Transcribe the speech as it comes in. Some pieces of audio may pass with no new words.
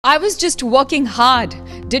I was just working hard,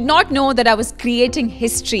 did not know that I was creating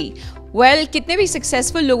history. Well, कितने भी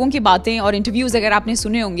successful लोगों की बातें और इंटरव्यूज अगर आपने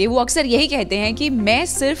सुने होंगे, वो अक्सर यही कहते हैं कि मैं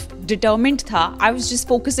सिर्फ डिटर्मिन्ड था. I was just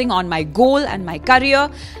focusing on my goal and my career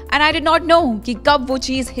and I did not know कि कब वो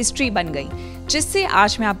चीज़ हिस्ट्री बन गई, जिससे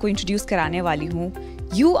आज मैं आपको इंट्रोड्यूस कराने वाली हूँ.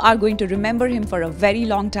 You are going to remember him for a very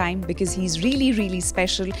long time because he's really, really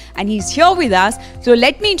special and he's here with us. So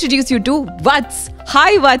let me introduce you to Vats.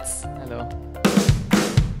 Hi, Vats. Hello.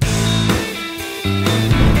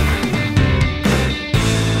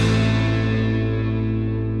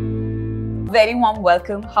 Very warm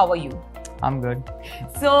welcome. How are you? I'm good.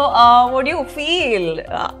 So, what do you feel?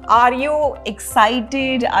 Are you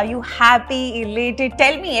excited? Are you happy, elated?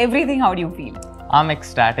 Tell me everything. How do you feel? I'm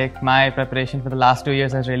ecstatic. My preparation for the last 2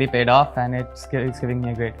 years has really paid off and it's giving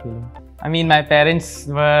me a great feeling. I mean, my parents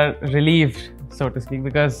were relieved, so to speak,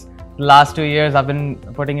 because the last 2 years I've been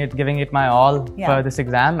giving it my all for this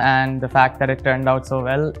exam, and the fact that it turned out so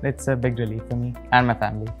well, it's a big relief for me and my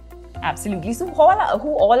family. Absolutely. So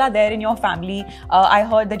who all are there in your family? I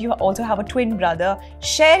heard that you also have a twin brother.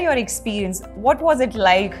 Share your experience. What was it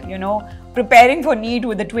like, preparing for NEET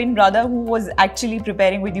with a twin brother who was actually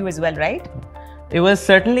preparing with you as well, right? It was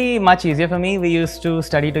certainly much easier for me. We used to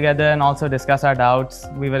study together and also discuss our doubts.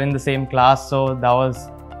 We were in the same class, so that was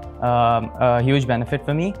a huge benefit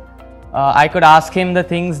for me. I could ask him the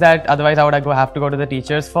things that otherwise I would have to go to the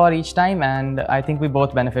teachers for each time, and I think we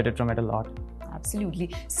both benefited from it a lot. Absolutely.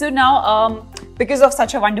 So now, because of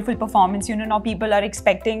such a wonderful performance, now people are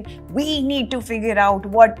expecting we need to figure out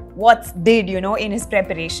what's did, in his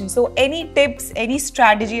preparation. So any tips, any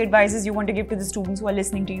strategy advices you want to give to the students who are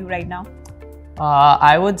listening to you right now?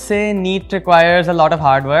 I would say NEET requires a lot of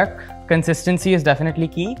hard work. Consistency is definitely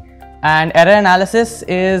key, and error analysis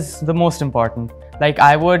is the most important. Like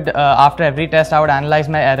I would, after every test, I would analyze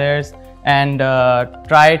my errors and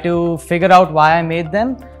try to figure out why I made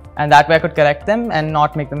them, and that way I could correct them and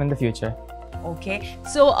not make them in the future. Okay,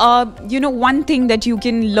 so one thing that you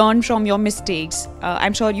can learn from your mistakes,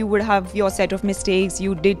 I'm sure you would have your set of mistakes.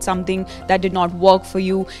 You did something that did not work for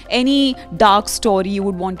you. Any dark story you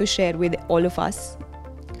would want to share with all of us?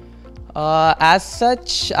 As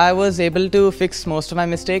such, I was able to fix most of my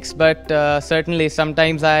mistakes, but certainly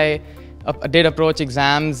sometimes I did approach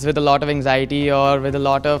exams with a lot of anxiety or with a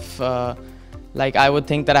lot of I would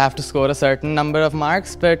think that I have to score a certain number of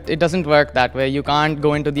marks, but it doesn't work that way. You can't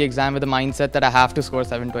go into the exam with the mindset that I have to score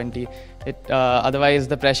 720. Otherwise,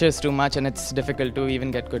 the pressure is too much and it's difficult to even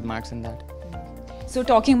get good marks in that. So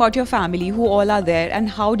talking about your family, who all are there, and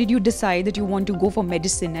how did you decide that you want to go for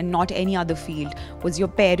medicine and not any other field? Was your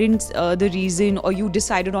parents the reason, or you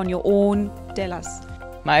decided on your own? Tell us.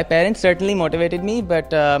 My parents certainly motivated me,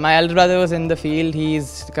 but my elder brother was in the field.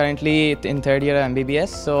 He's currently in third year of MBBS,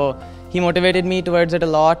 so he motivated me towards it a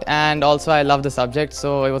lot, and also I love the subject,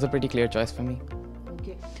 so it was a pretty clear choice for me.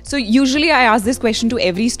 Okay. So usually I ask this question to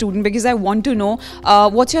every student because I want to know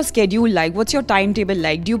what's your schedule like, what's your timetable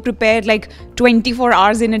like? Do you prepare like 24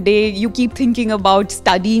 hours in a day, you keep thinking about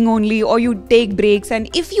studying only, or you take breaks?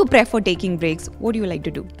 And if you prefer taking breaks, what do you like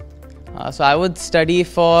to do? So I would study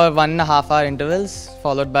for 1.5 hour intervals,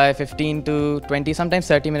 followed by 15 to 20, sometimes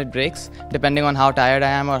 30-minute breaks, depending on how tired I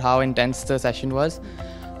am or how intense the session was.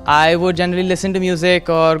 I would generally listen to music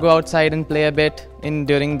or go outside and play a bit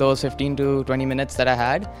during those 15 to 20 minutes that I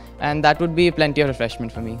had, and that would be plenty of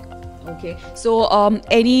refreshment for me. Okay, so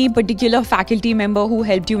any particular faculty member who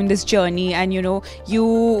helped you in this journey, and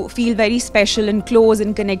you feel very special and close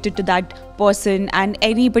and connected to that person, and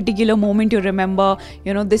any particular moment you remember,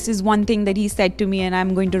 this is one thing that he said to me and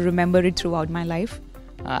I'm going to remember it throughout my life?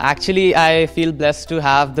 Actually, I feel blessed to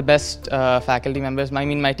have the best faculty members. I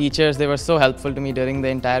mean, my teachers, they were so helpful to me during the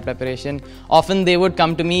entire preparation. Often they would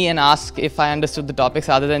come to me and ask if I understood the topics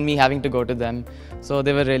rather than me having to go to them. So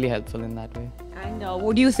they were really helpful in that way. And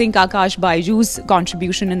what do you think Aakash BYJU'S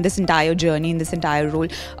contribution in this entire journey, in this entire role?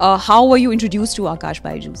 How were you introduced to Aakash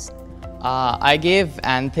BYJU'S? I gave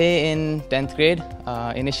ANTHE in 10th grade.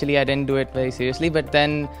 Initially, I didn't do it very seriously, but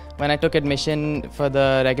then when I took admission for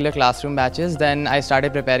the regular classroom batches, then I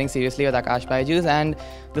started preparing seriously with Aakash BYJU'S, and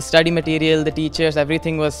the study material, the teachers,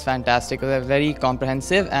 everything was fantastic. It was very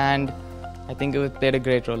comprehensive, and I think it played a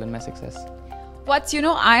great role in my success. But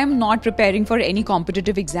I am not preparing for any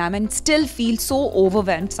competitive exam and still feel so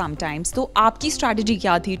overwhelmed sometimes. So, आपकी strategy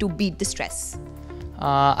क्या थी to beat the stress?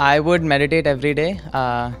 I would meditate every day.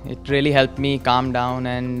 It really helped me calm down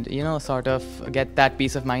and, sort of get that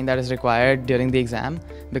peace of mind that is required during the exam.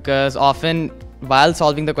 Because often, while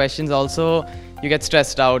solving the questions also, you get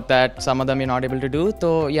stressed out that some of them you're not able to do.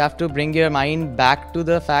 So you have to bring your mind back to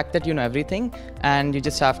the fact that you know everything, and you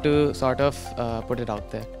just have to sort of put it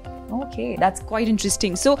out there. Okay, that's quite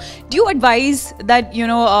interesting. So, do you advise that,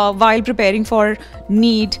 while preparing for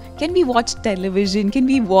NEET, can we watch television? Can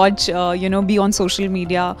we watch, be on social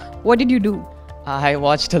media? What did you do? I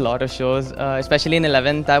watched a lot of shows, especially in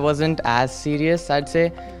 11th. I wasn't as serious, I'd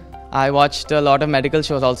say. I watched a lot of medical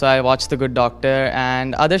shows also. I watched The Good Doctor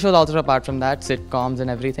and other shows also apart from that, sitcoms and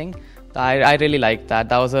everything. I really liked that.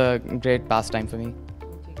 That was a great pastime for me.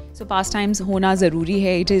 So pastimes hona zaruri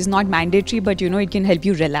hai. It is not mandatory, but it can help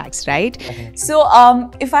you relax, right? So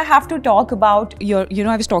if I have to talk about your,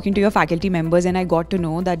 I was talking to your faculty members and I got to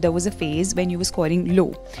know that there was a phase when you were scoring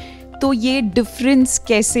low. तो ये difference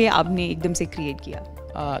कैसे आपने एकदम से create किया?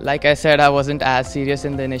 Like I said, I wasn't as serious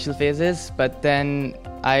in the initial phases, but then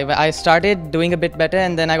I started doing a bit better,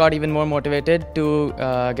 and then I got even more motivated to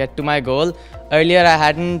get to my goal. Earlier, I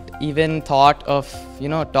hadn't even thought of,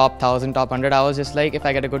 top 1000, top 100. I was just like, if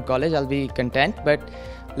I get a good college, I'll be content. But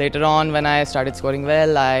later on, when I started scoring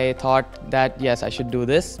well, I thought that, yes, I should do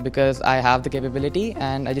this because I have the capability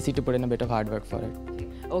and I just need to put in a bit of hard work for it.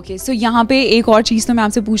 Okay so यहाँ पे एक और चीज़ तो मैं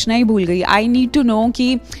आपसे पूछना ही भूल गई. आई नीड टू नो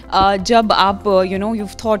कि जब आप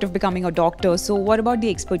you've thought of becoming a doctor, so what about the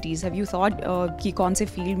expertise? Have you thought कि कौन से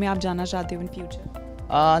फील्ड में आप जाना चाहते हो in future?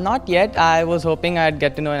 Not yet. I was hoping I'd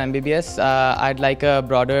get to know an MBBS. I'd like a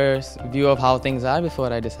broader view of how things are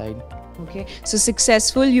before I decide. Okay, so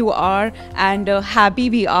successful you are, and happy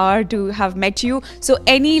we are to have met you. So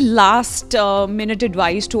any last minute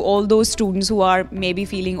advice to all those students who are maybe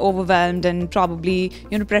feeling overwhelmed and probably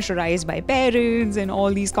pressurized by parents and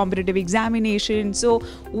all these competitive examinations? So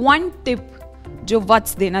one tip जो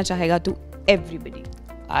Vats देना चाहेगा to everybody.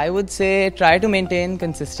 I would say try to maintain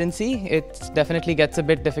consistency. It definitely gets a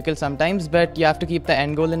bit difficult sometimes, but you have to keep the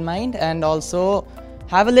end goal in mind and also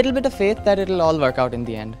have a little bit of faith that it'll all work out in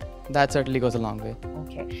the end. That certainly goes a long way.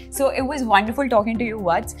 Okay, so it was wonderful talking to you,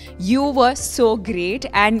 Vats. You were so great,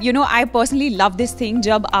 and I personally love this thing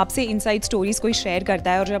जब आपसे inside stories कोई share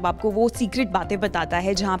करता है और जब आपको वो secret बातें बताता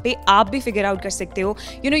है जहाँ पे आप भी figure out कर सकते हो.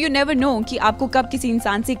 You never know कि आपको कब किसी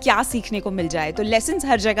इंसान से क्या सीखने को मिल जाए. तो lessons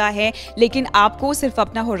हर जगह है, लेकिन आपको सिर्फ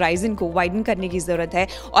अपना horizon को widen करने की ज़रूरत है.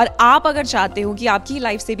 और आप अगर चाहते हो कि आपकी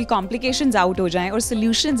life से भी complications out हो जाएं और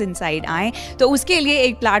solutions inside आएं, तो उसके लिए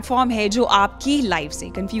एक platform है जो आपकी life से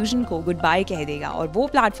confusion को गुड बाय कह देगा, और वो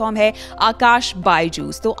प्लेटफॉर्म है आकाश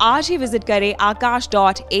बायजूस. तो आज ही विजिट करें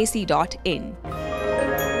akash.ac.in.